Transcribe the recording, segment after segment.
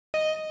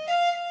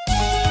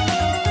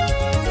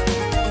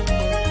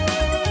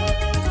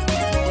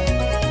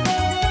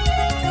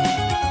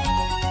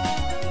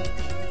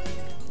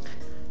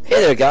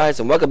Hey there guys,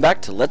 and welcome back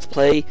to Let's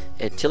Play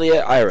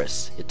Atelier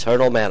Iris,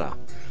 Eternal Mana.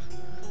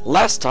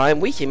 Last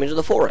time we came into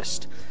the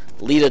forest.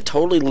 Leta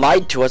totally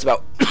lied to us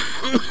about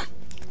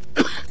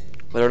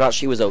whether or not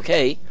she was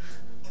okay,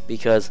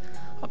 because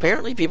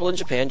apparently people in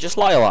Japan just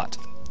lie a lot.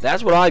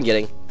 That's what I'm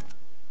getting.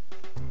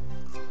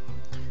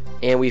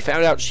 And we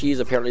found out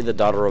she's apparently the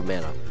daughter of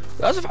Mana.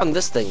 We also found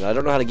this thing that I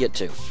don't know how to get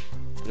to.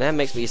 And that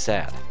makes me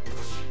sad.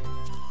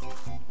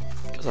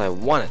 Because I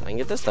want it. I can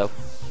get this though.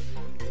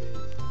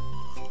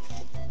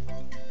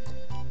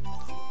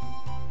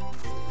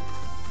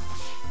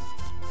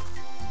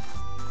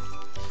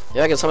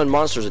 Yeah, I can summon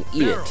monsters and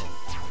eat it.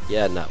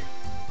 Yeah, no.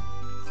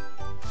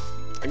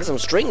 I get some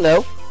string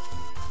though.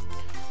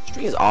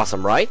 String is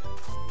awesome, right?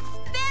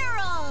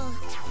 Barrel.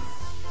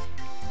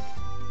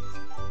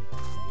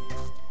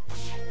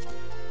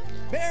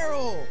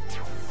 Barrel.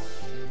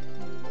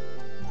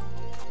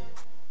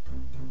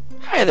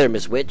 Hi there,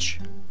 Miss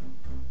Witch.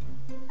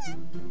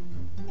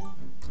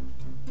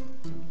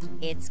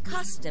 It's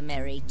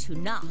customary to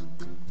knock.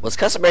 Well, it's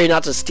customary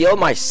not to steal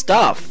my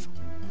stuff.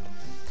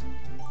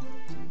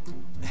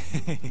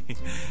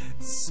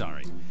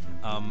 Sorry.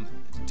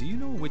 Do you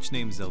know which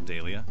name's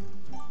Eldalia?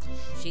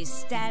 She's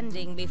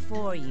standing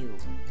before you.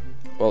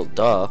 Well,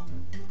 duh.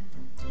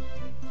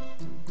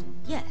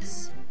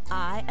 Yes,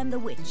 I am the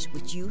witch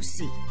which you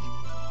seek.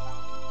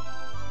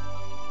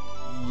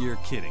 You're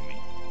kidding me.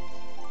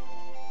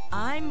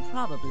 I'm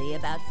probably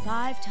about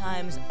 5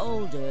 times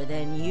older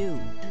than you.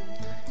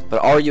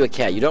 But are you a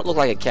cat? You don't look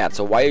like a cat,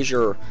 so why is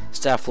your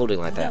staff floating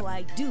like that? Though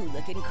I do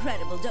look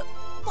incredible,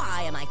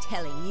 why am I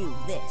telling you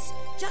this?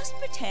 Just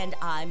pretend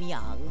I'm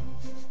young.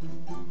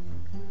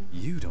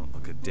 You don't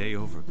look a day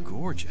over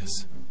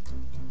gorgeous.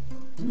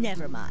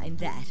 Never mind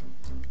that.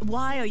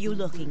 Why are you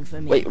looking for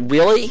me? Wait,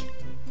 really?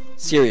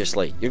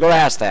 Seriously, you're gonna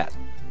ask that?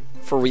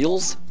 For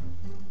reals?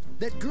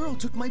 That girl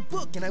took my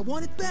book and I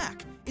want it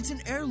back. It's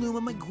an heirloom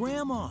of my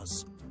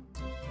grandma's.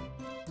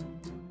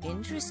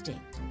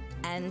 Interesting.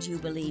 And you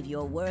believe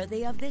you're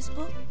worthy of this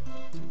book?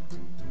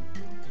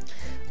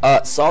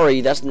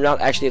 Sorry, that's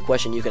not actually a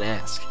question you can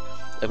ask.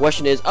 The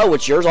question is, oh,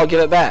 it's yours, I'll give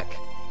it back.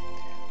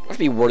 You have to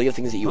be worthy of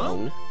things that you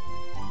own.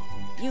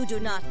 You do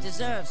not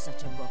deserve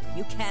such a book.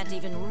 You can't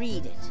even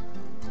read it.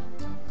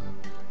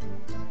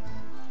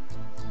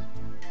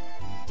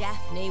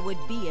 Daphne would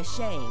be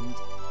ashamed.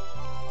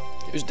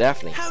 Who's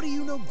Daphne? How do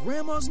you know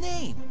grandma's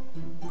name?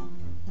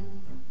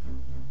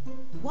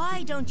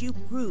 Why don't you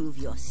prove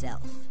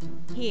yourself?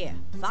 Here,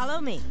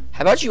 follow me.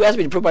 How about you ask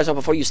me to prove myself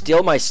before you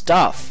steal my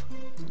stuff?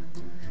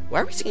 Why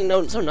are we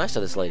singing so nice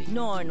to this lady?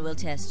 Norn will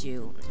test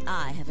you.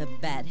 I have a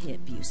bad hip,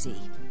 you see.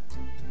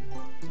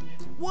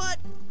 What?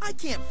 I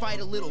can't fight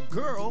a little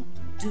girl.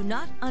 Do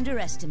not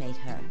underestimate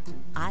her.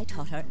 I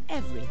taught her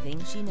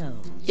everything she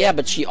knows. Yeah,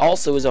 but she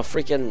also is a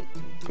freaking...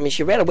 I mean,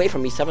 she ran away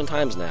from me 7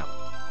 times now.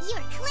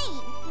 You're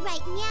clean,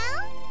 right now?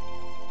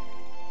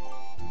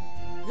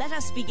 Let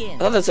us begin. I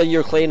thought that said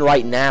you're clean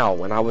right now,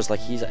 when I was like,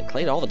 he's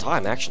clean all the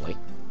time, actually.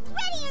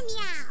 Ready or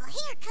meow,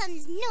 here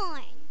comes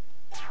Norn.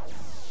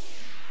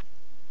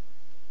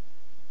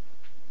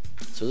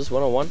 So is this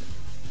 101?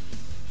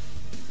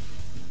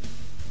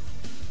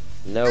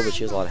 No, but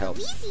she has a lot of help.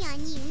 Easy on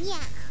you, meow.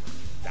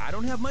 I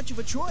don't have much of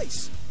a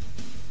choice.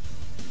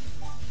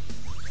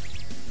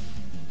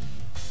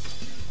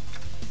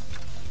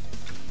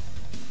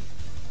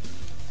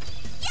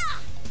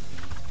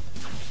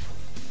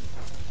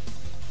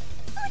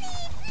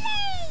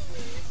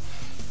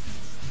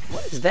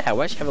 What is that?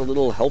 Why does she have a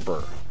little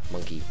helper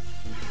monkey?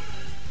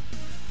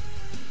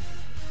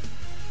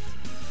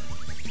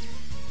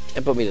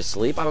 Can't put me to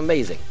sleep. I'm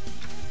amazing.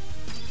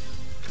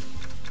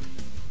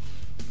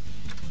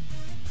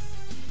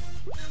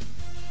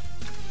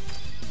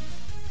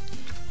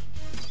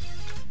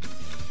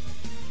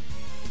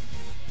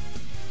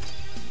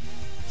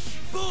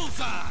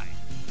 Bullseye!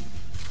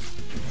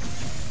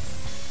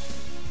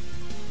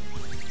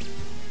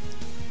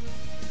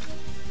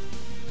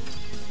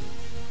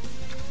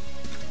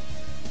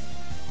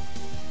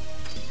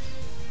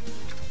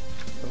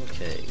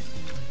 Okay.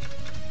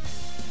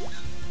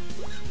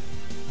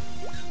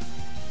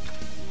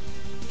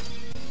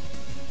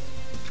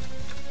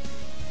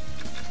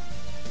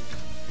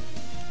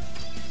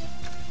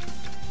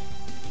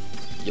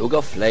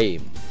 Yoga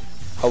Flame.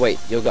 Oh wait,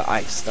 Yoga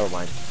Ice. Never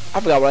mind. I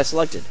forgot what I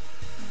selected.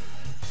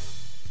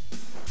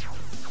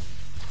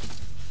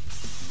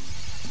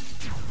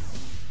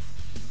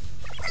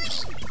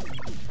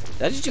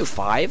 Did I just do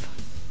 5?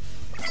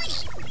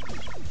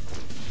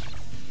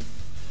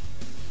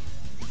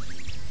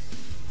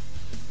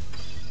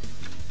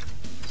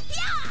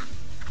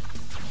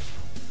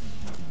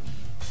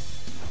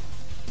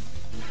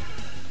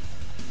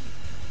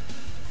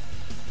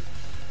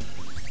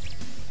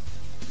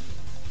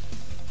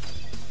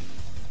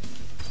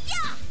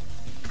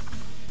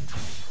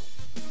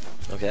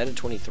 Okay, I did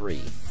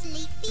 23.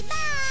 Sleepy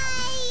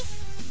bye.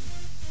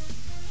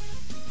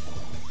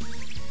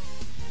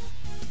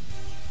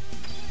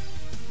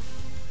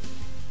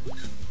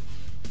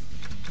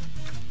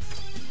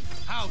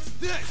 How's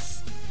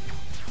this?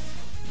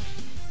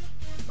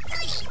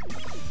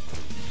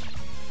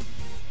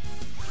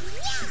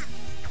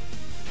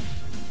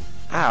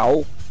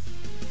 Ow.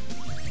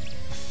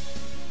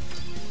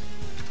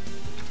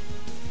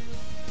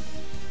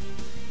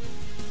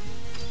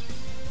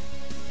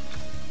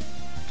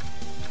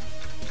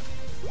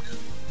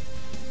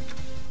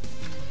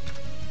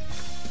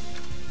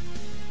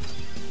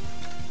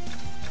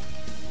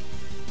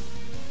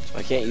 So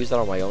I can't use that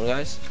on my own,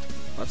 guys?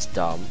 That's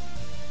dumb.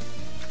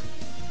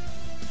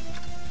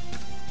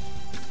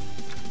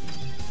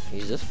 I can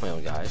use this on my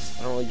own, guys.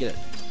 I don't really get it.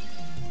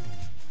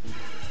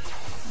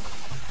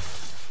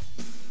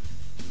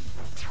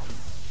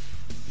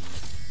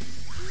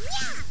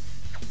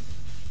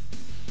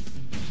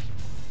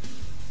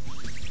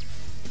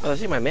 Oh, I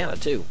see my mana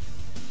too.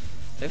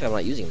 I think I'm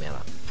not using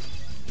mana.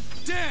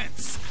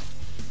 Dance!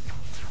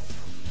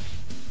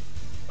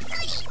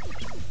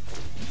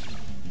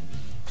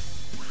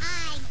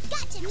 I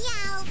got to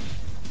meow.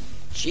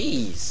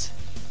 Jeez.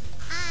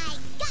 I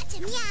got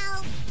to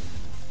meow.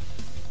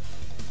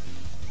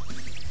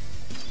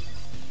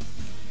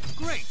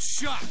 Great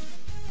shot!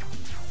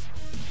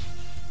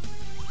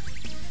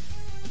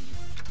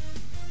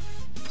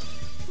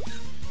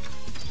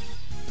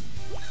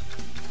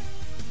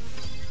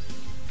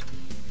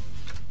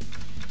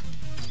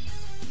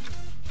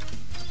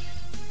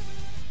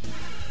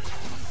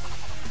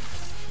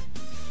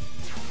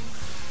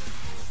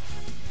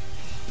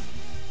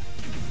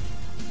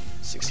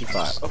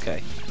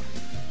 Okay.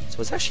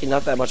 So it's actually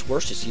not that much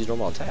worse just to use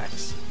normal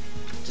attacks.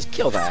 Just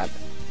kill that.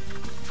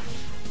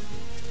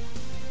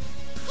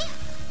 Yeah.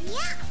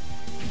 Yeah.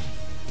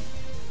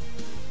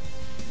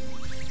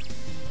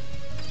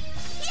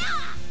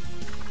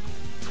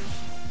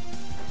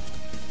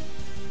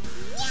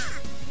 Yeah.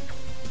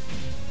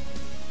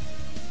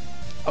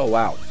 Oh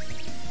wow.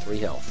 3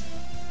 health.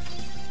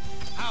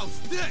 How's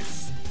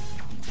this?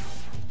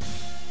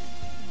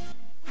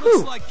 Looks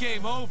Whew. like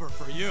game over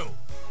for you.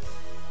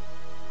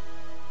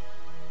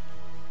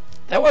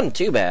 That wasn't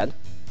too bad.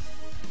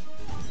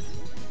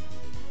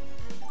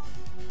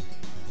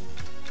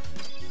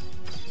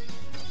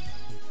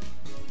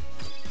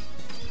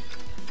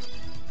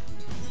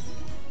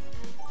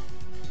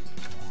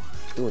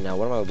 Ooh, now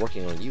what am I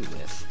working on you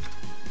with?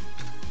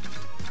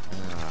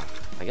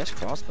 I guess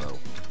crossbow.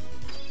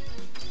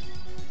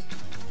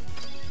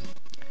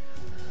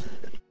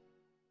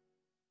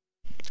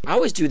 I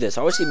always do this.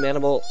 I always see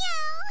Manimal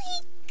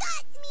He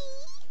got me.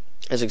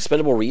 as an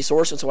expendable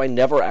resource, and so I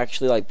never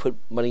actually like put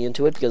money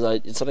into it because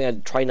it's something I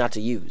try not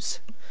to use.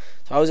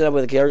 So I always end up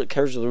with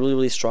characters with really,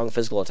 really strong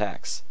physical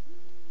attacks.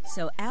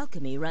 So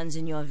alchemy runs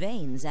in your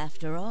veins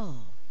after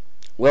all.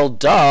 Well,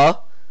 duh.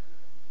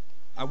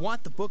 I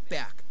want the book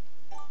back.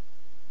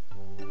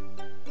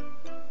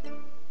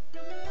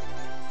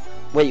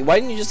 Wait, why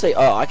didn't you just say,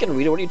 "Oh, I can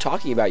read it"? What are you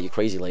talking about, you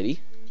crazy lady?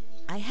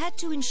 I had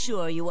to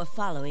ensure you were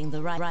following the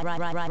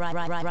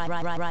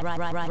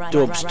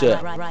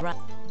Dubstep.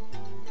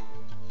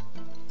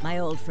 My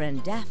old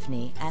friend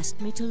Daphne asked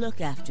me to look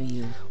after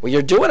you. Well,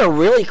 you're doing a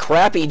really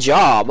crappy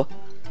job.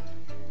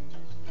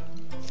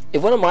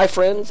 If one of my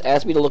friends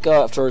asked me to look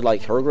after,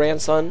 like, her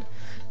grandson,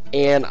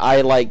 and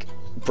I, like,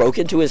 broke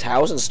into his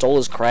house and stole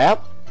his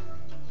crap,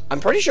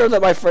 I'm pretty sure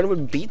that my friend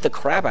would beat the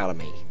crap out of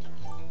me.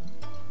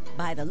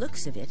 By the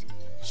looks of it,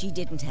 she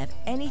didn't have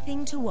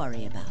anything to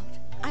worry about.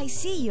 I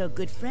see you're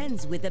good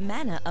friends with the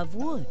Mana of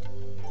Wood.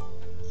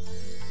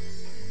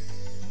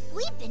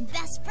 We've been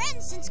best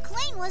friends since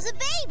Clayne was a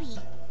baby.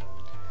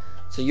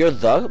 So you're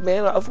the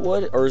Mana of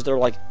Wood, or is there,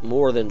 like,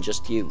 more than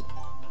just you?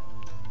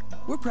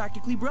 We're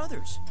practically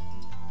brothers.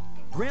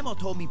 Grandma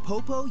told me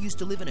Popo used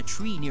to live in a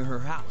tree near her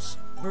house.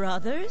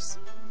 Brothers?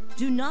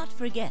 Do not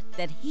forget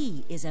that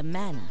he is a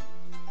Mana.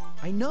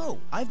 I know.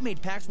 I've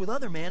made pacts with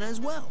other Mana as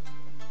well.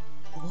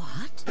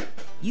 What?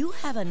 You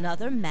have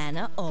another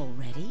Mana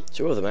already?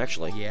 2 of them,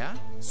 actually. Yeah?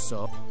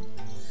 So?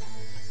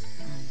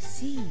 I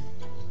see.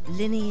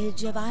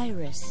 Lineage of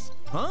Iris.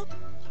 Huh?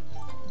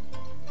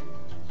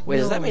 Wait,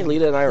 does that mean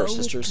Leta and I are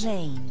sisters?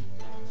 Clayne.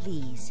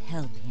 Please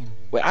help him.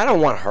 Wait, I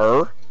don't want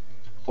her.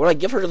 Would I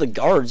give her to the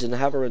guards and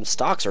have her in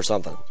stocks or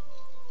something?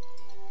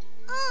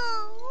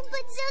 Oh,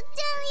 but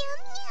Zeldaria,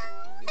 meow.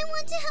 I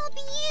want to help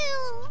you,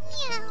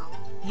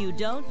 meow. You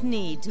don't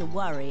need to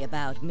worry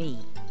about me.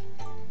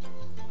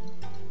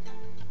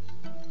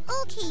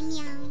 Okay,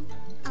 meow.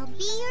 I'll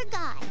be your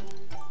guide.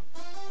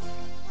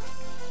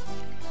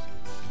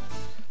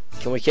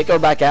 Can we kick her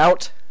back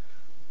out?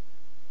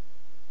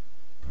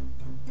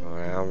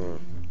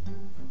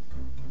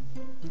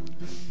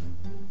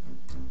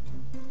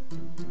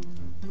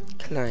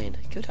 Klein,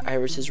 go to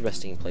Iris's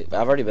resting place.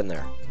 I've already been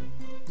there.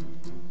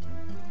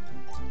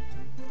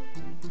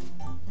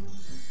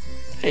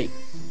 Hey.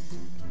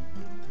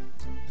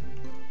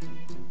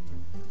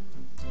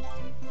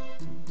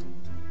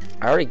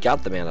 I already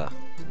got the mana.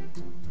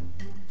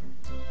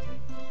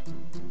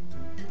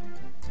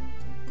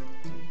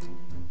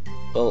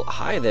 Well,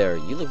 hi there.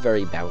 You look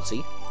very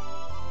bouncy.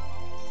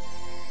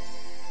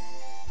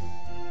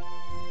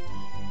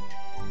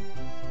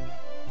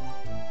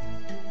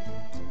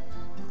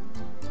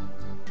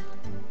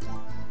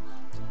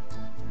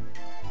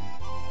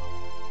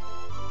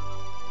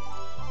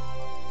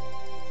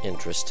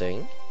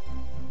 Interesting.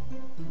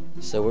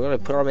 So we're gonna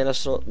put our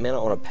mana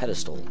on a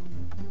pedestal.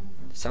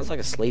 Sounds like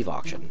a slave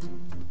auction.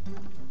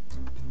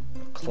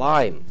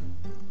 Climb.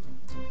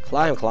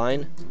 Climb,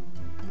 Klein.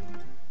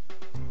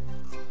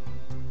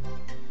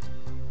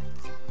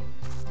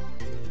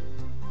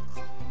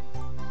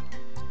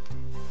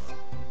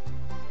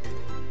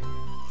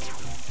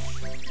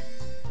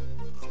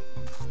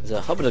 It's a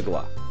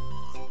Hubadagua.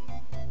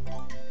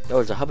 No,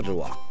 it's a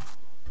Hubadagua.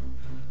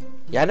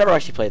 Yeah, I never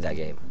actually played that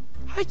game.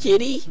 Hi,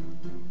 kitty.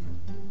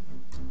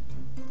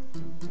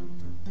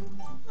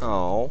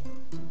 Oh.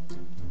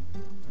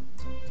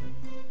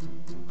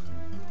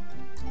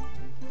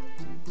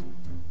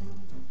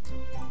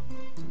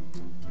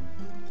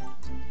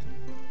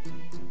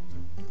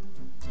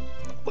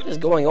 What is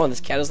going on? This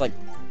cat is like...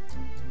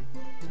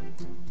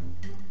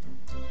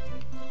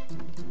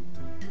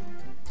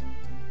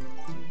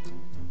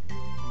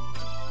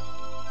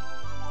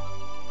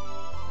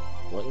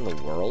 What in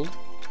the world?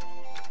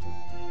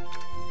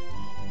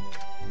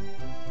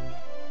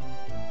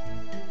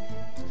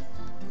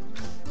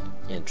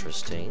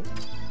 Interesting.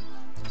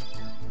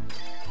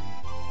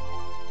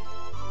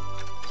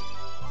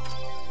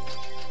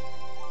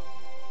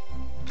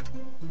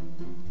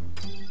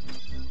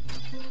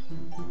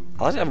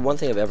 I like to have one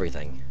thing of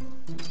everything.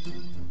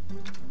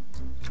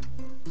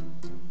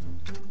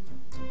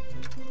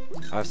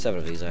 I have 7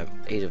 of these, I have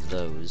 8 of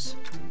those.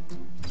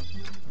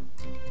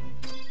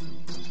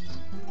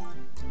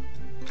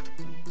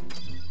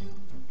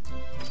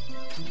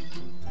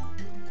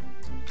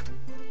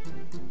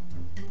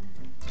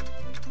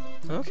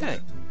 Okay.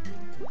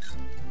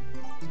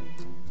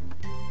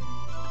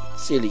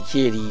 Silly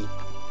kitty.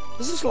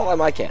 This is a lot like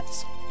my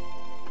cats.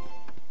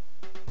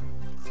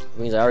 It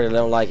means I already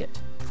don't like it.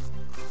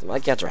 My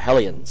cats are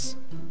hellions.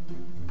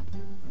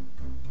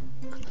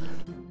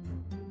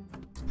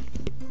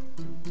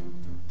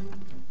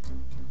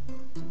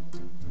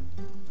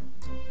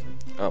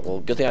 Oh, well,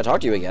 good thing I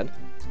talked to you again.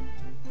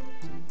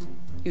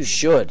 You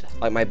should.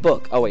 Like my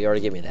book. Oh, wait, you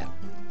already gave me that.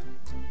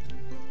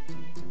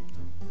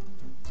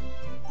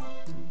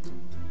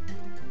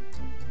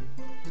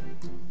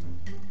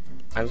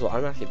 I'm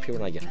not gonna appear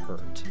when I get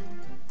hurt.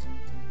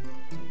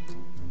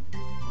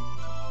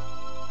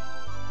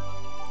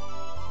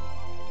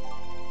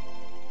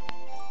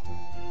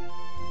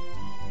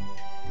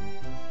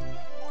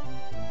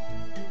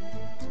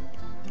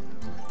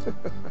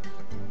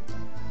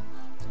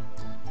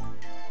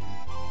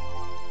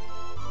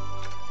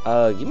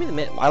 Give me the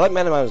man. I like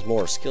mana items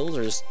more. Skills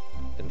are just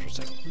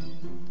interesting.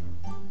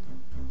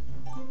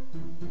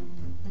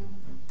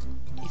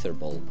 Ether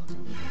bulb.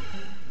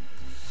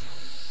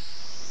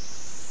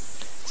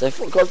 So I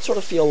sort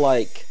of feel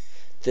like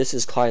this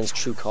is Klein's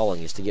true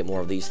calling, is to get more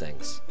of these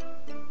things.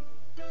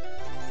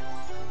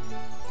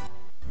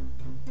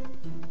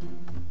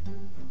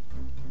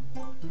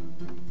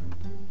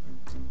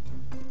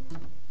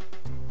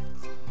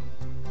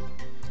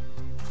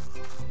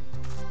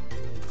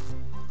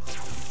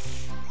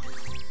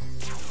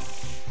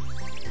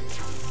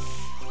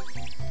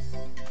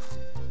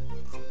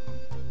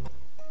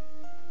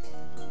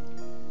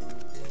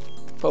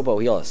 Popo,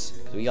 heal us,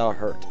 because we got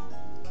hurt.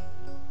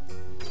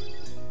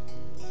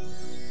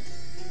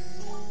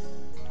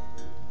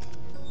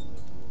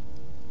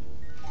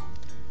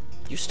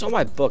 You stole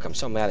my book, I'm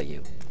so mad at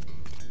you.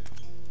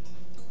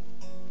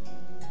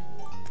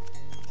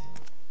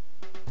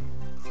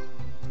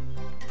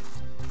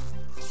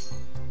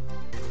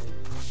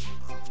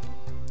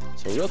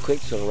 So real quick,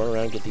 just gonna run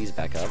around and get these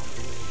back up.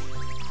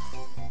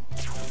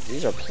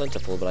 These are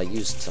plentiful, but I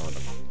used some of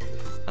them.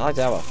 I like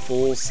to have a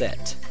full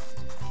set.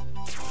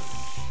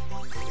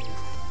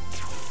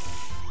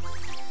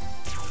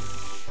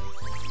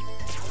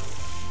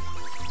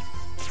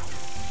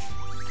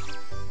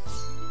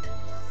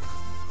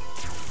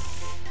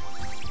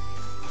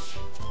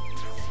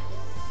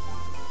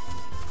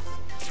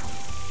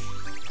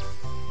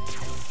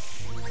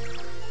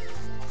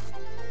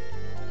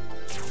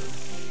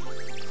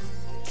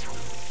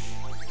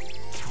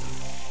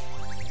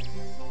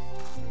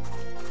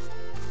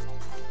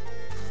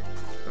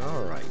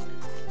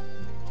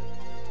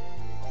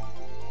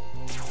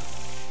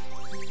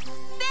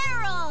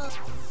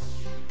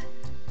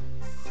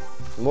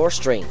 More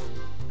string.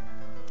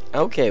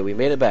 Okay, we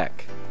made it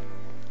back.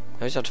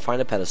 I just have to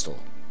find a pedestal.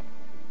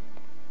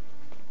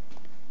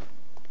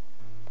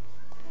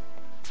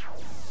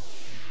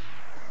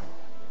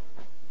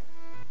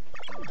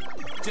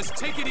 Just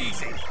take it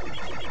easy.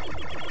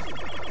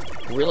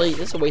 Really?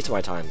 This is a waste of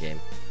my time, game.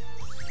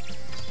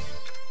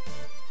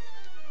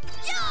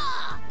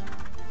 Yeah!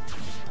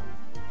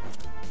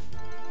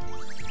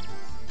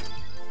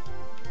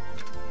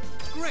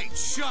 Great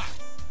shot.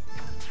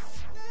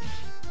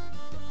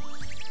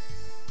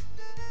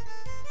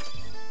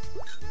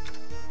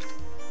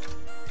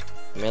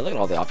 Man, look at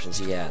all the options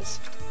he has.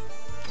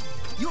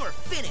 You're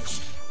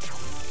finished.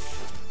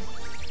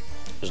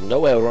 There's no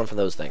way I would run from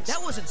those things.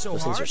 That wasn't so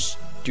Those hard. things are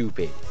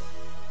stupid.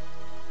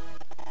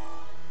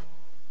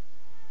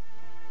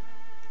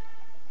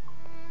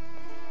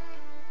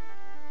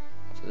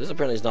 So this is a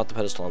apparently is not the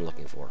pedestal I'm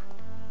looking for.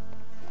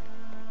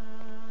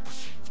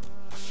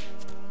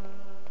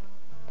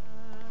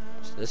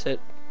 Is this it?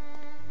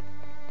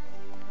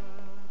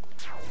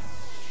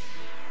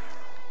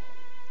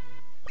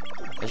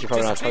 I should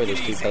probably not tell you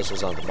there's 2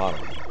 pedestals on the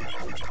bottom.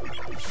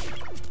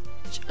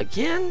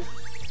 Again?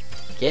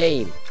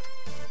 Game.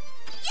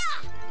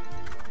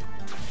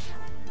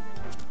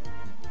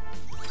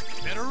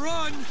 Better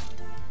run!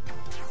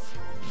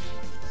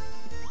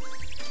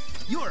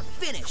 You're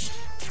finished.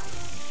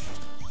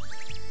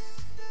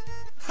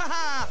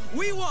 Haha,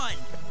 we won.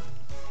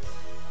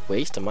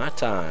 Waste of my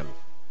time.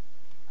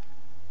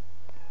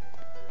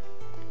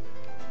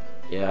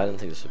 Yeah, I didn't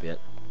think this would be it.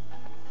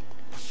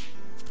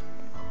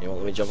 You won't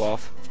let me jump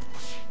off?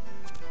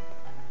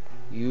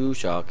 You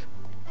shock.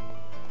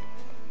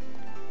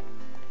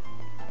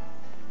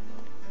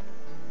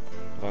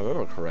 If I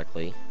remember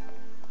correctly,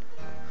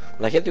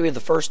 when I came through here the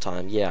first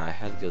time, yeah, I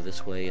had to go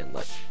this way and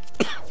like.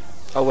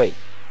 Oh wait,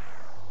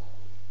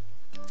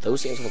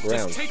 those things on the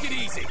ground. Just take it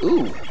easy.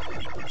 Ooh,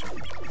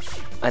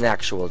 an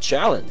actual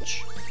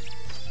challenge.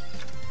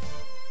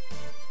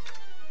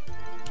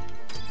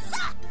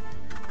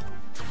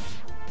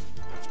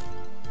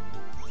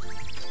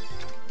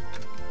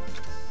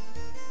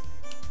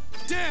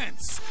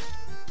 Dance.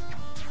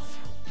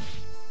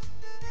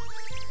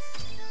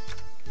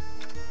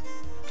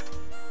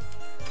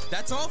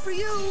 That's all for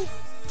you.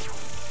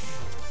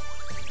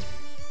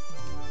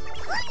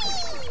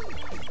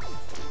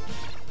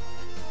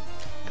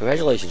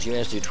 Congratulations, you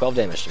managed to do 12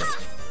 damage to me.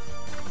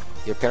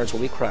 Your parents will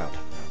be proud.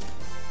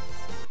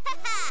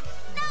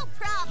 No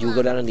problem. You will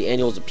go down in the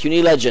annals of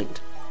puny legend.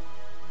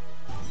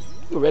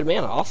 Ooh, red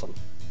mana, awesome.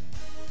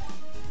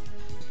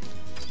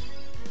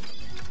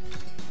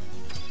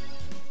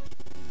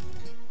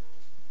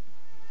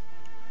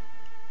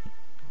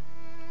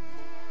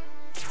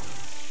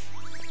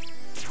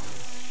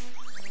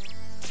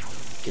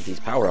 Get these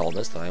power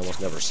elements that I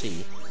almost never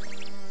see.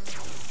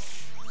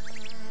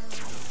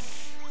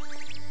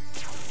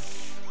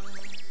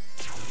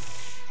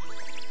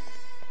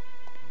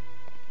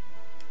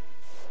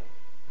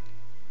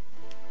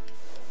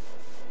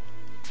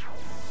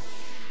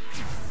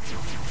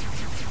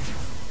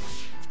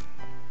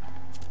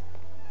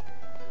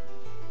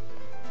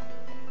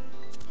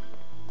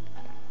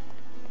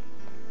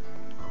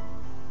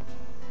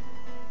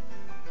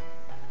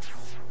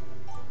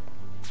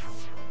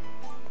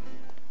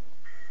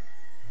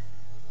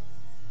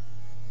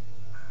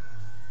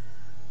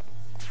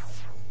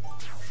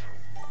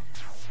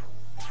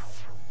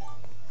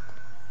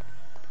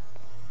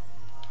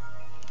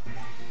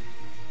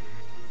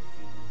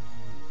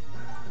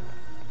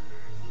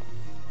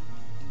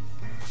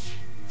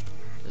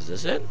 Is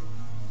this it?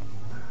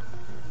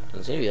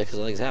 Doesn't seem to be it because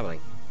nothing's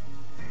happening.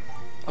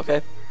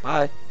 Okay,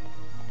 bye.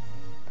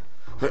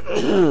 This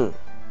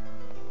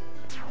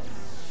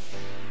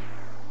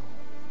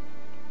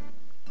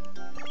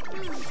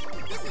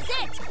is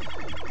it.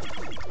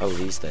 Oh,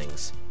 these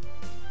things.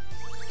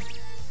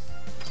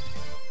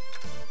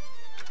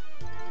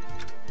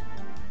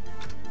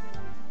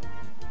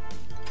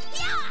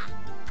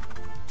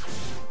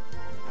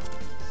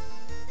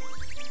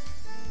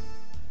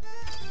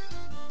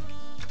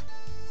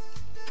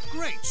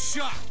 Great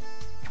shot.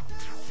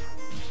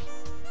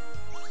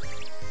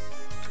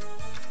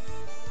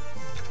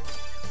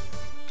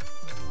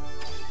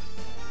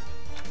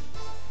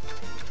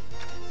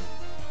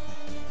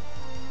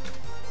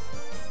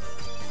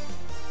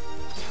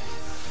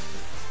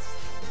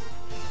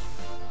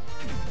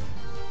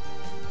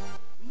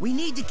 We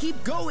need to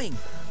keep going.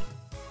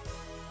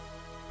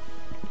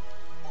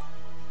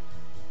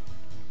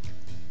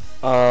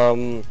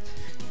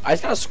 I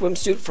got a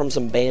swimsuit from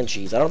some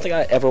banshees. I don't think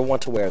I ever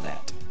want to wear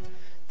that.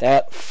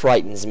 That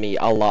frightens me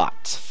a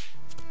lot.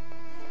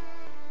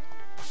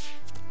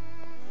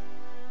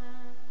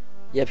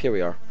 Yep, here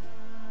we are.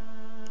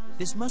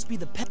 This must be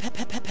the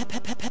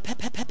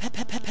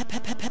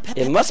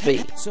It must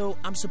be. So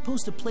I'm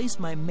supposed to place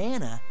my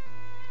mana.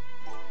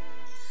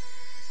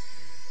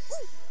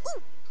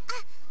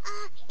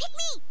 Pick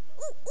me.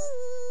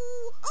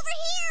 Over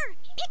here.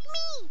 Pick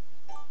me.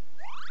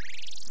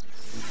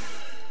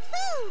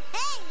 Ooh,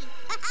 hey.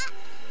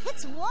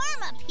 It's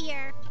warm up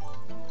here.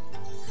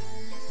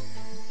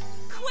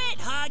 Quit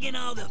hogging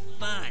all the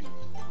fun.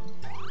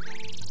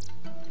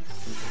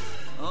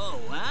 Oh,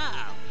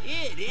 wow.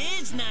 It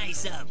is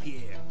nice up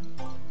here.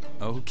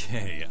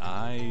 Okay,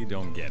 I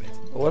don't get it.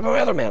 What about my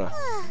other mana?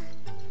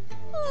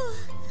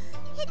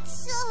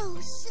 It's so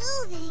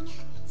soothing.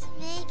 It's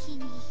making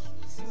me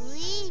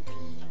sleepy.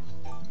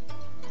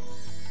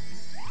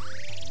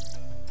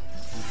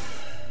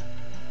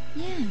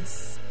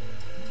 Yes,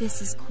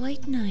 this is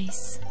quite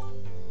nice.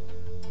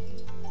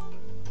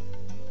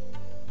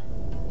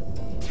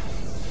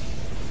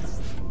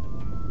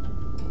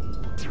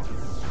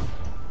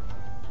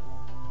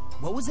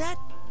 What was that?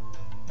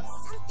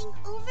 Something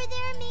over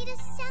there made a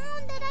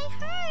sound that I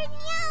heard.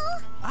 Meow.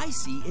 I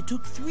see. It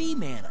took 3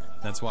 mana.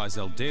 That's why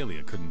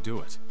Zeldalia couldn't do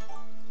it.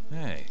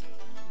 Hey,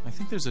 I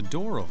think there's a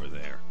door over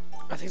there.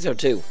 I think so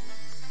too.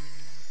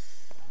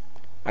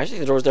 I actually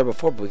think the door was there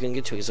before, but we couldn't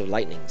get to it because of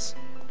lightnings.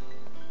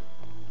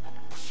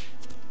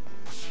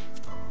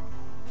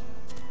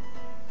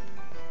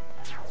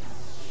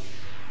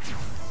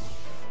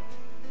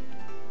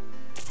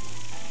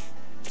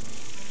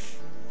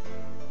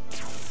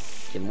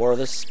 Get more of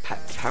this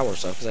power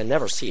stuff because I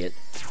never see it.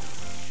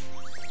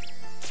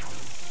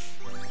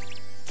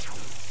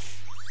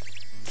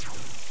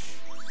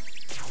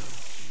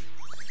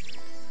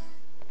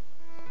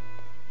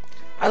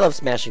 I love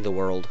smashing the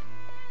world.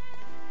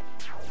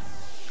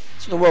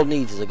 That's what the world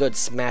needs, is a good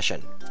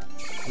smashing.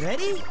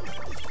 Ready?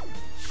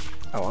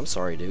 Oh, I'm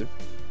sorry, dude.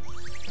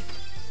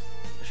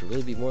 There should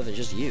really be more than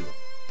just you.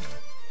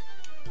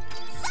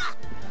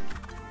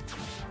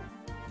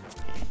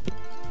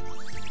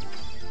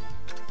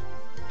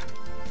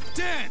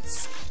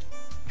 Dance!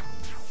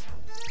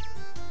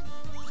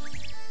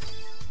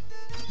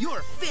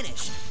 You're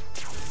finished.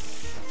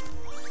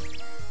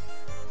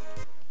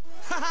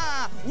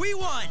 Haha! We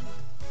won!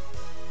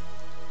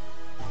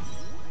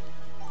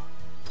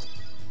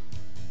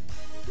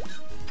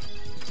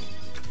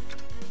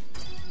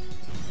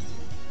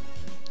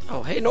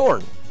 Oh, hey,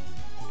 Norn!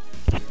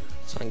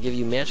 So I can give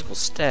you magical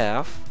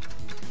staff,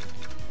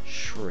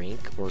 shrink,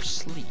 or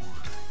sleep.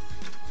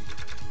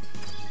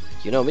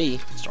 You know me,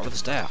 start with the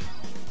staff.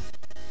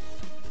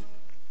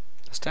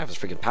 The staff is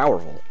freaking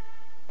powerful.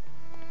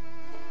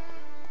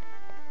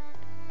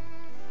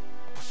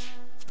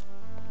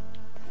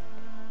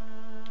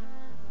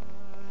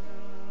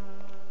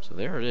 So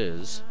there it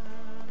is.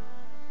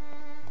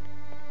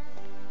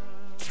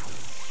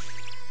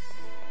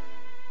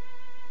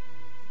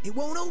 It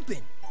won't open.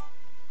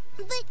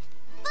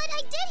 But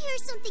I did hear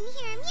something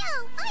here.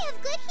 Meow. I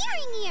have good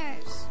hearing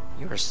ears.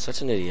 You are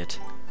such an idiot.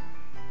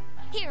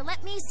 Here,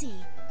 let me see.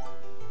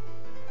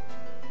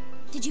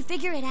 Did you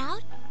figure it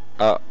out?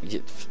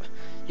 You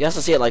have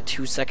to see it like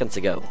 2 seconds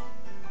ago.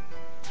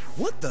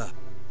 What the?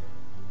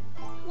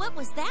 What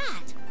was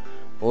that?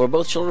 Well, we're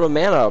both children of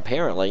Mana,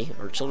 apparently,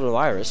 or children of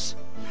Iris.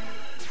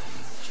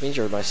 Which means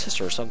you're my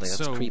sister or something.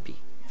 That's So, creepy.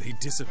 they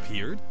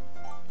disappeared?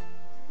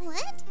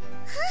 What?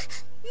 Huh?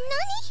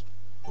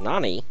 Nani?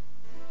 Nani?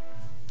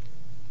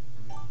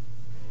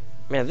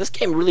 Man, this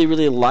game really,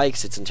 really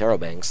likes its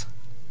interrobangs.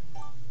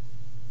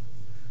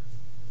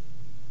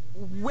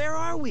 Where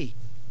are we?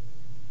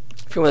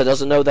 For anyone that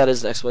doesn't know, that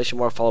is an exclamation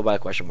mark followed by a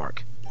question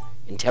mark.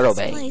 This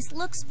Interrobang. place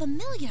looks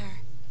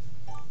familiar.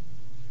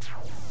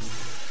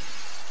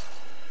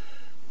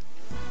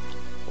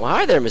 Well,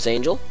 hi there, Miss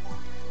Angel.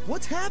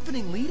 What's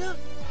happening, Leta?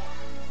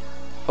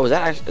 Oh, is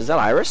that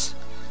Iris?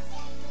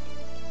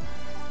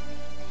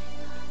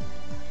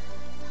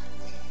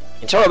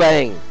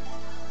 Interrobang!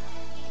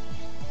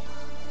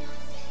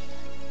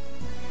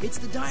 It's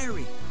the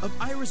diary of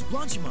Iris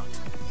Blanchimont.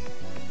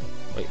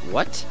 Wait,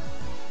 what?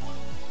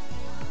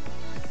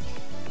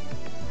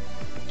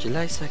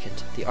 July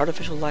 2nd. The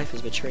artificial life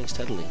is maturing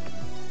steadily.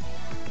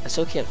 I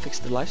still can't fix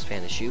the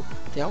lifespan issue.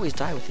 They always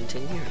die within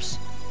 10 years.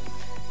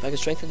 If I could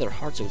strengthen their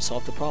hearts, it would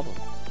solve the problem.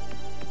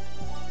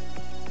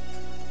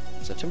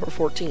 September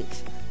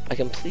 14th. I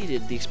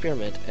completed the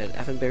experiment at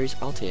Avonberry's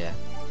Atelier.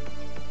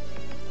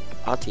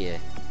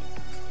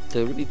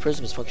 The ruby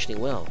prism is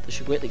functioning well. This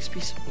should greatly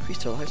increase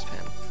their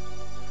lifespan.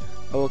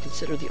 I will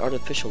consider the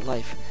artificial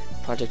life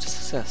project a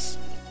success.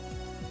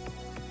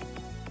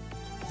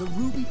 The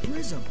ruby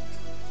prism.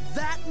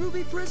 That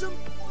ruby prism?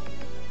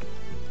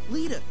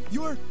 Leta,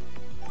 you're...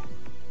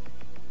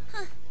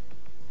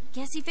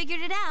 Guess you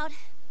figured it out.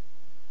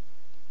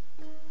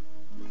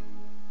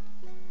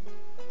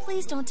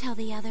 Please don't tell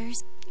the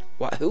others.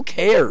 What? Who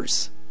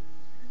cares?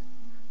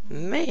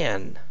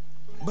 Man.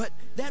 But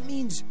that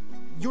means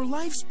your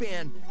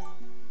lifespan...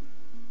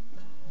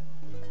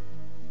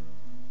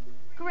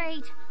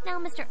 Great. Now,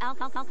 Mr.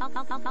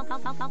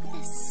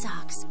 This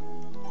sucks.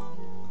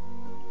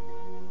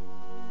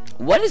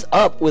 What is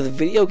up with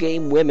video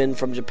game women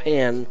from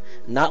Japan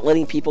not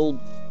letting people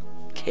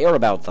care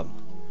about them?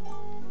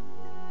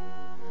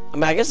 I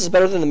mean, I guess it's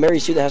better than the Mary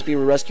Sue that has to be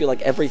rescued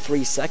like every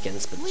 3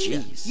 seconds, but Leta,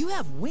 jeez. you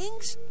have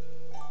wings?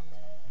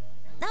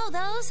 Oh,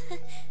 those?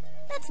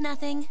 That's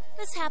nothing.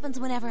 This happens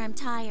whenever I'm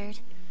tired.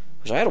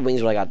 Wish I had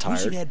wings when I got We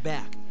should tired. head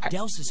back.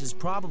 Delsis is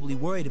probably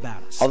worried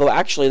about us. Although,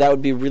 actually, that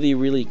would be really,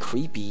 really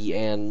creepy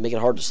and make it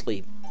hard to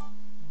sleep.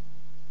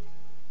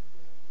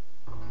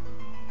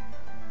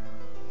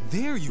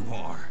 There you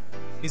are.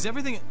 Is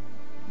everything...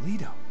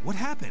 Leta, what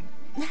happened?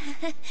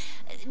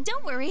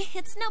 Don't worry,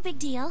 it's no big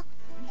deal.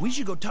 We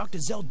should go talk to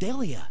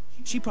Zeldalia.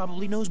 She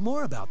probably knows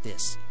more about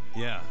this.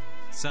 Yeah,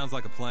 sounds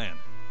like a plan.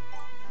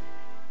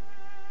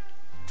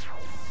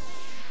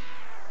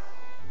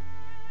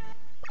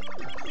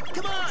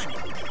 Come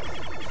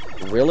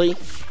on! Really?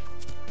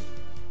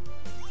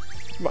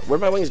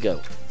 Where'd my wings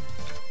go?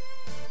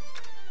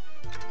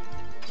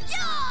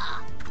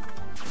 Yeah!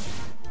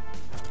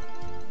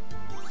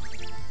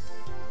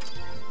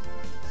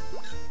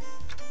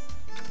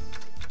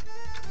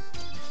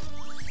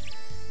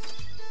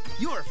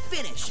 You're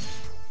finished!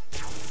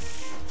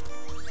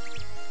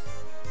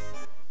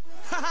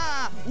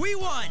 Haha! We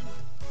won!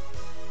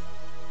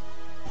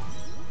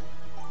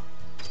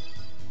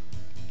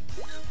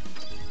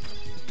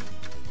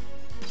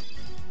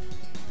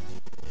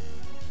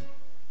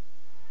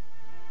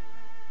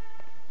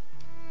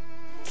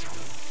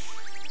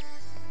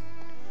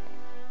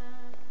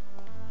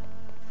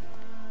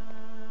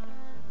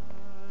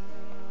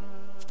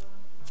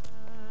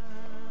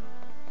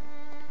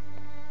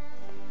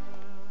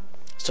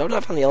 Still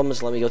not found the elements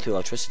to let me go through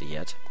electricity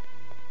yet.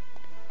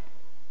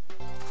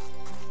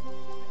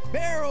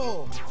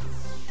 Barrel!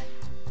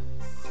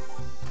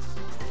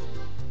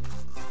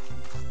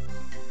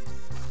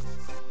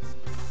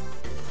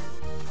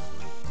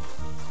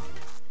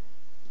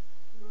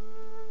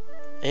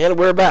 And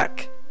we're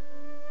back.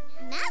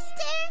 Master,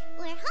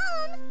 we're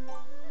home.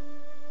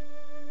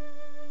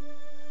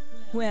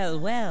 Well,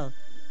 well.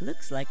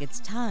 Looks like it's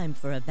time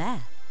for a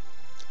bath.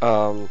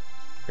 Are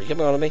you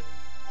coming on to me?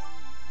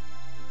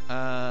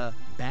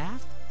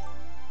 Bath?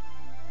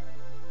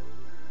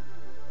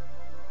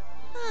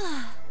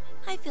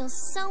 I feel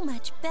so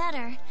much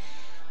better.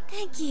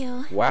 Thank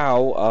you.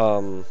 Wow,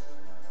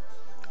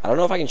 I don't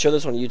know if I can show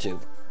this on YouTube.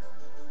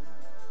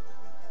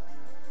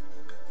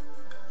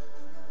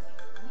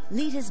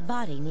 Leta's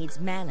body needs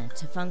mana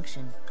to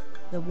function.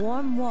 The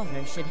warm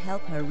water should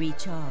help her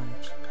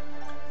recharge.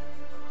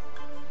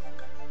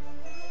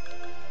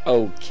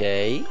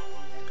 Okay.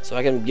 So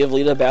I can give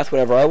Leta a bath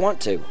whenever I want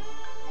to.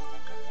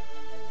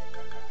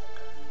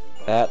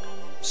 That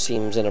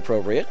seems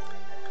inappropriate.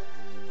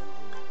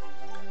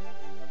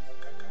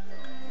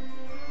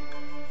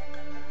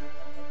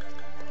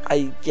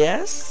 I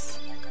guess?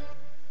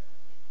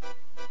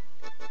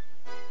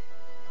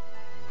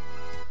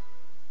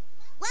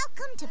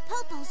 Welcome to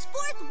Popo's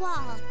Fourth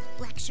Wall,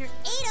 Lecture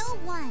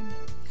 801.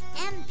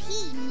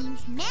 MP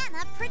means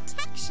mana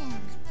protection.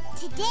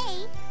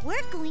 Today,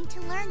 we're going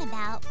to learn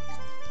about...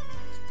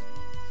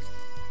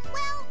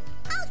 Well,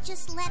 I'll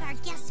just let our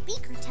guest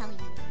speaker tell you.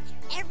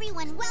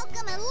 Everyone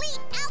welcome elite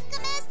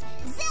alchemist,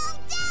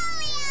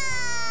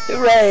 Zeldalia!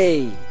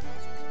 Hooray!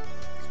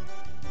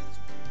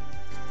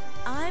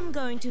 I'm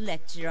going to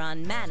lecture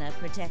on mana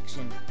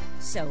protection,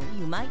 so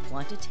you might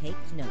want to take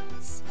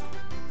notes.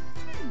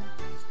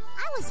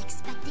 I was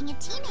expecting a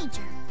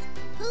teenager.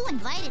 Who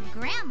invited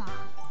Grandma?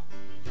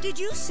 Did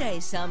you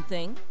say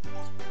something?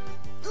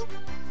 Oop.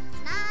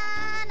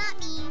 Nah, not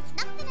me.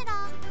 Nothing at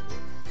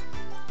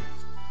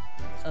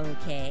all.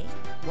 Okay,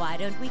 why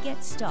don't we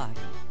get started?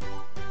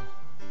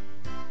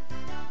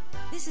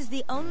 This is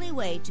the only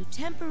way to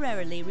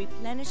temporarily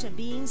replenish a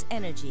being's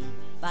energy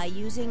by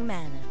using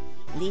mana.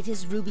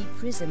 Leta's ruby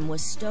prism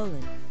was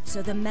stolen,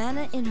 so the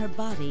mana in her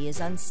body is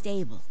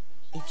unstable.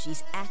 If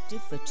she's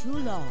active for too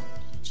long,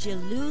 she'll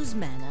lose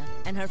mana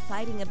and her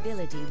fighting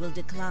ability will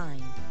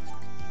decline.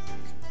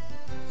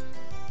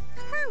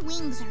 Her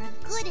wings are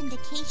a good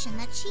indication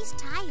that she's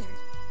tired.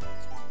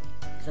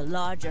 The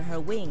larger her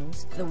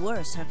wings, the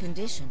worse her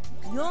condition.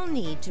 You'll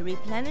need to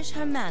replenish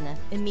her mana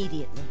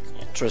immediately.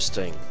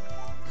 Interesting.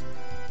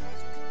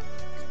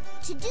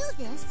 To do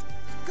this,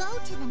 go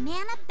to the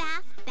mana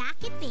bath back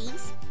at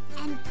base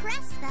and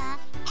press the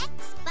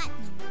X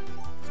button.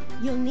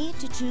 You'll need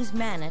to choose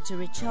mana to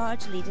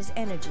recharge Leta's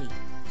energy.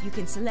 You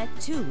can select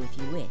 2 if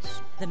you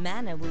wish. The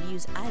mana will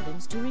use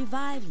items to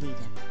revive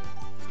Leta.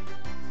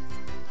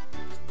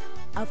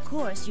 Of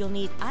course, you'll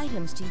need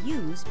items to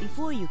use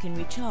before you can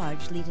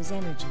recharge Leta's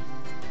energy.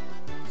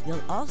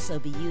 You'll also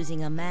be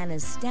using a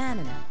mana's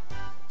stamina,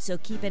 so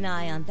keep an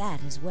eye on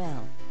that as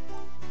well.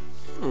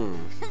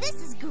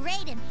 This is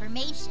great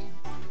information.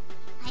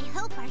 I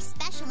hope our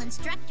special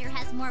instructor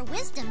has more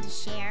wisdom to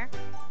share.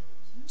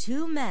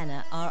 2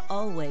 mana are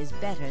always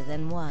better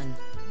than 1.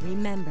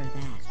 Remember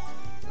that.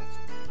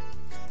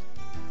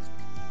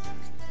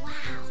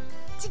 Wow,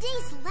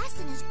 today's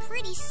lesson is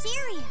pretty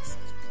serious.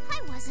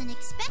 I wasn't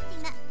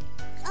expecting that.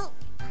 Oh,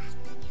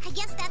 I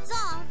guess that's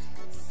all.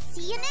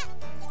 See you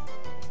next.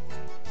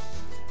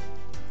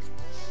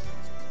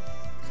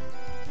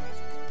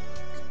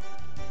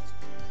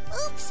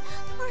 Oops,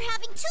 we're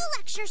having 2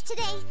 lectures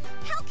today.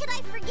 How could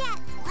I forget?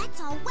 Let's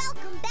all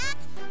welcome back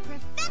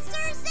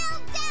Professor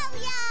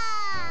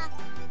Zeldalia!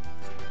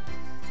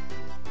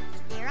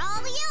 They're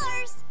all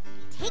yours.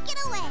 Take it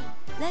away.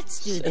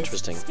 Let's do this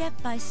Interesting.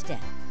 step by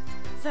step.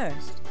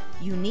 First,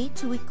 you need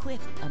to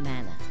equip a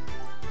mana.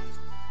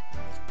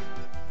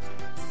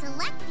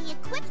 Select the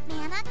Equip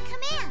Mana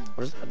command.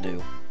 What does that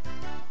do?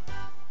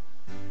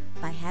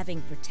 By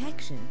having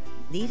protection,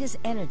 Leta's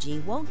energy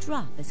won't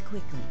drop as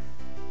quickly.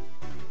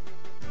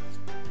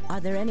 Are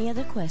there any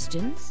other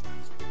questions?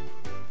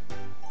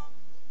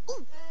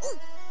 Ooh, ooh.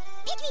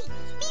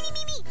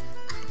 Me.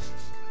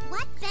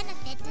 What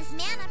benefit does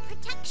mana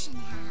protection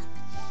have?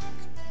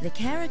 The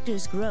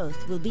character's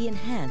growth will be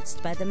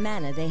enhanced by the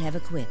mana they have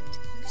equipped.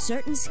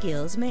 Certain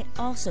skills may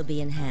also be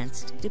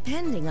enhanced,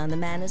 depending on the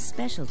mana's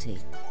specialty.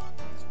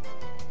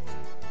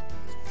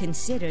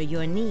 Consider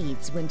your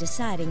needs when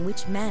deciding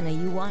which mana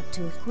you want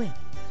to equip.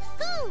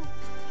 Whew!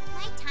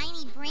 My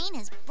tiny brain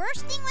is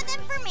bursting with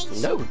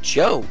information. No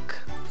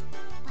joke.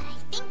 But I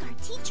think our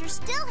teacher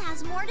still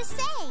has more to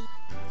say.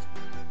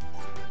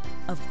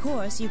 Of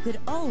course, you could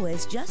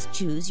always just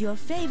choose your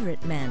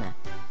favorite mana.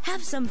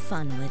 Have some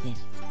fun with it.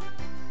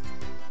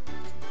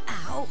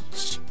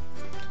 Ouch!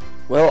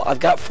 Well, I've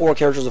got 4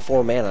 characters of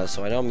 4 mana,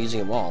 so I know I'm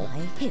using them all.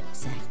 My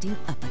hip's acting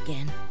up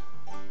again.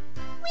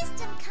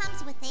 Wisdom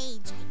comes with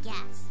age, I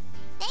guess.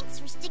 Thanks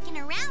for sticking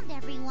around,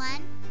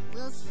 everyone.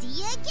 We'll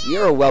see you again.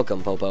 You're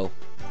welcome, Popo.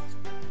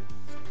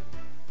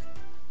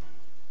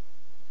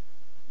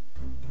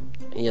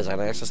 Yes, I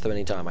can access them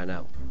anytime, I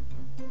know.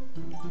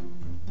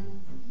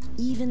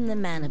 Even the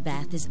mana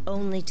bath is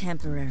only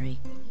temporary.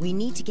 We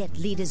need to get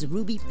Leta's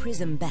ruby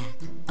prism back.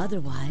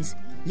 Otherwise,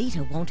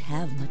 Leta won't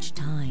have much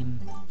time.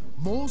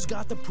 Mole's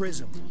got the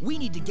prism. We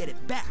need to get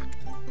it back.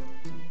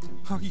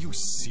 Are you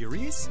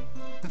serious?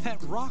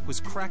 That rock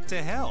was cracked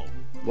to hell.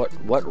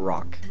 What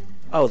rock?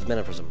 Oh, the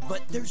mana prism.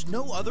 But there's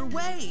no other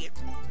way.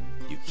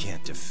 You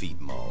can't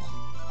defeat Mull.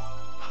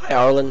 Hi,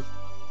 Arlen.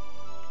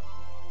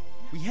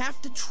 We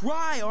have to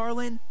try,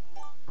 Arlen.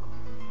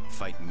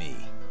 Fight me.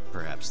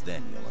 Perhaps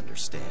then you'll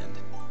understand.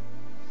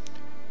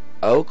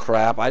 Oh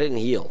crap, I didn't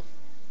heal.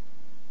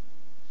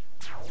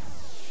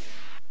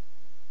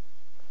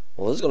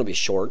 Well, this is gonna be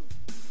short.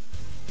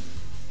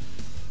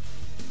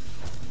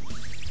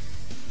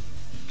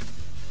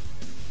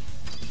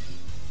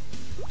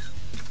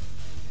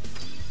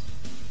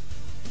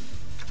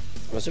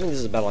 I'm assuming this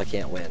is a battle I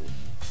can't win.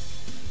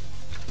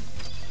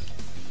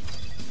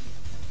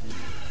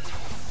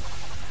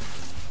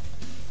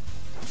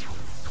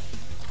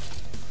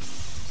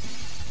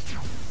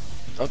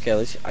 Okay, at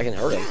least I can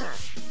hurt him.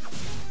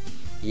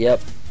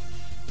 Yep.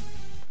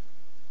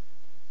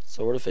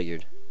 Sort of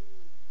figured.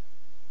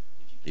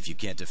 If you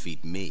can't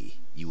defeat me,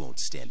 you won't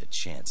stand a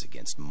chance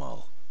against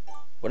Mull.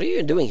 What are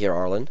you doing here,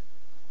 Arlen?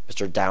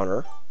 Mr.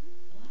 Downer.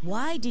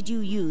 Why did you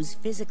use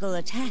physical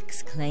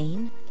attacks,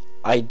 Klain?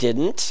 I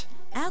didn't.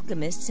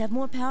 Alchemists have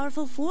more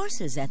powerful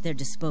forces at their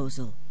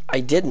disposal.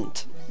 I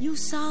didn't. You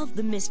solved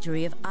the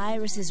mystery of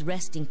Iris's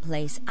resting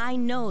place. I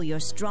know you're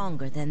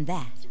stronger than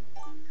that.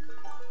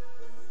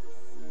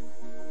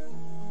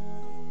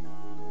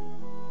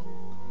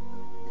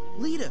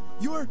 Leta,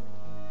 you're...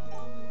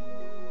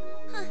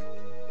 Huh.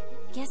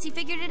 Guess you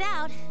figured it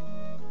out.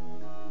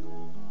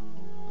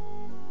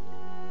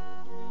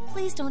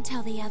 Please don't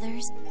tell the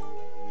others.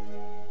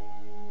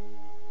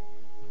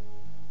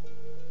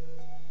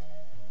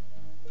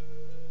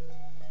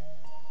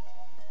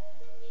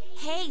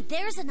 Hey,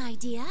 there's an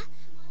idea.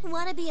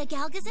 Wanna be a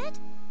Galgazet?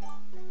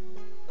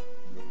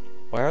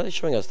 Why are they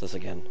showing us this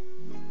again?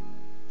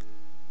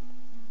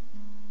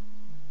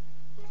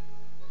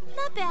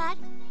 Not bad,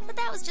 but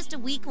that was just a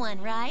weak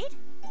one, right?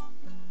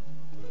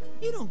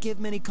 You don't give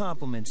many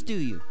compliments, do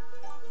you?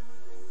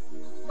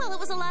 Well, it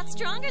was a lot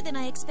stronger than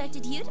I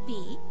expected you to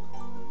be.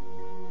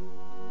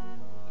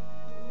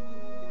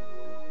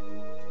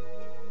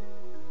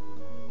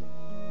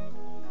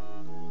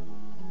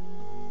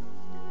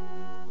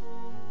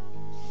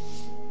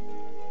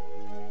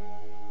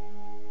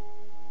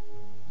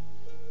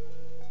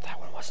 That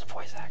one wasn't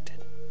voice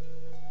acted.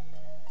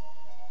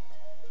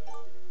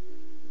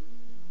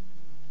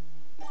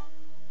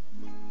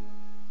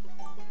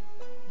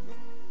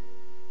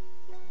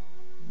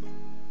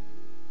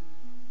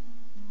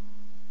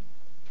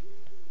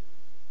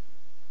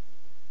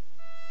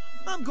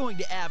 I'm going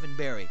to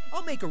Avonbury.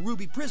 I'll make a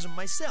ruby prism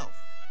myself.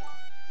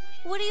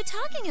 What are you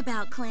talking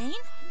about, Klain?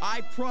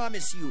 I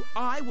promise you,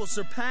 I will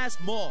surpass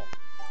Mull.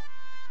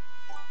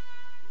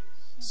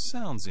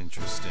 Sounds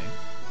interesting.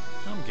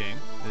 I'm game.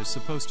 There's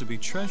supposed to be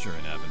treasure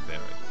in Avonbury.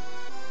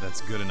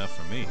 That's good enough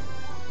for me.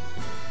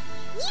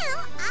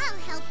 I'll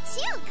help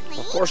too, Klain.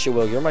 Of course you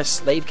will. You're my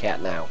slave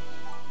cat now.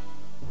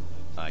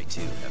 I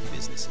too have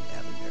business in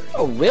Avonbury.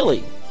 Oh,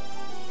 really?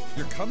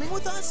 You're coming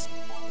with us?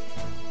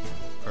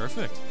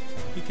 Perfect.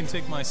 He can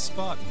take my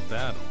spot in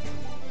battle.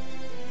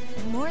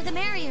 The more the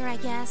merrier, I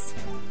guess.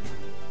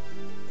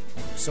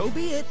 So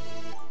be it.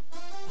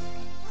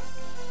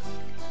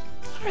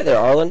 Hi there,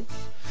 Arlen.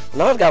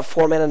 Now I've got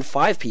 4 men and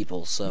 5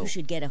 people, so... You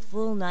should get a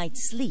full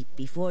night's sleep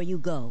before you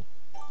go.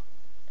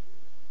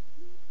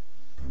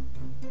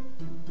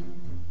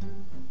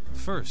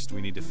 First,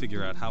 we need to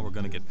figure out how we're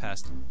gonna get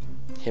past...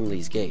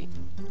 Himley's Gate.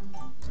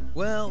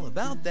 Well,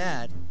 about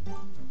that...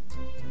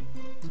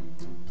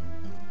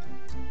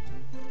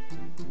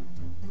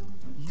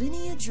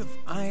 Lineage of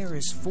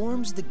Iris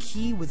forms the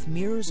key with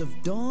mirrors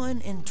of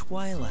dawn and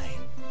twilight.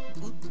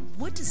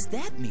 What does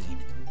that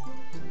mean?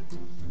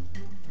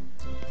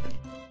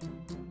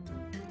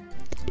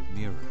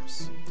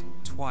 Mirrors.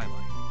 Twilight.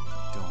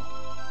 Dawn.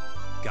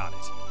 Got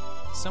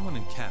it. Someone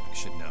in Kavik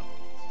should know.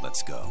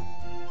 Let's go.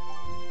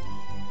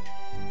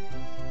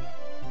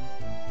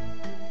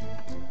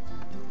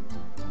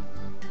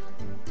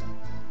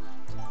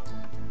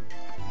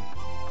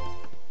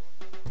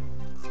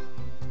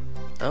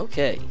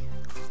 Okay.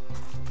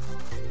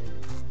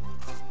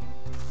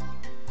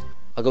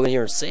 I'll go in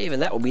here and save,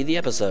 and that will be the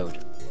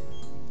episode.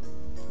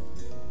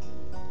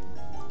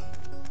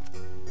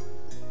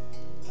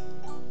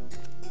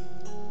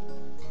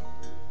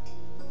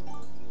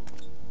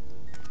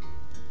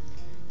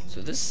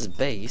 So this is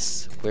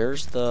base.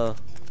 Where's the...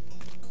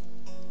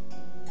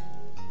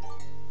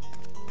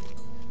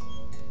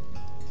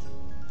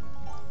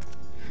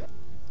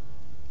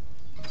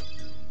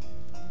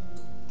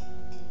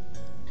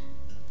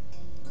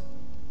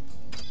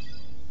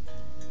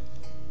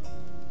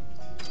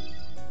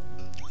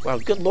 Wow,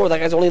 good lord, that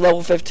guy's only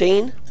level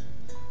 15?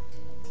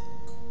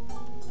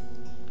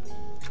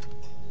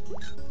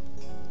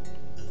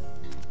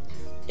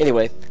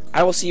 Anyway,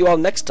 I will see you all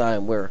next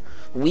time where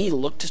we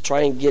look to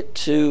try and get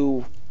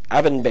to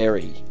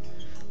Avonberry,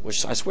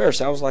 which I swear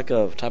sounds like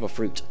a type of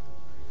fruit.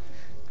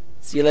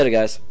 See you later,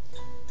 guys.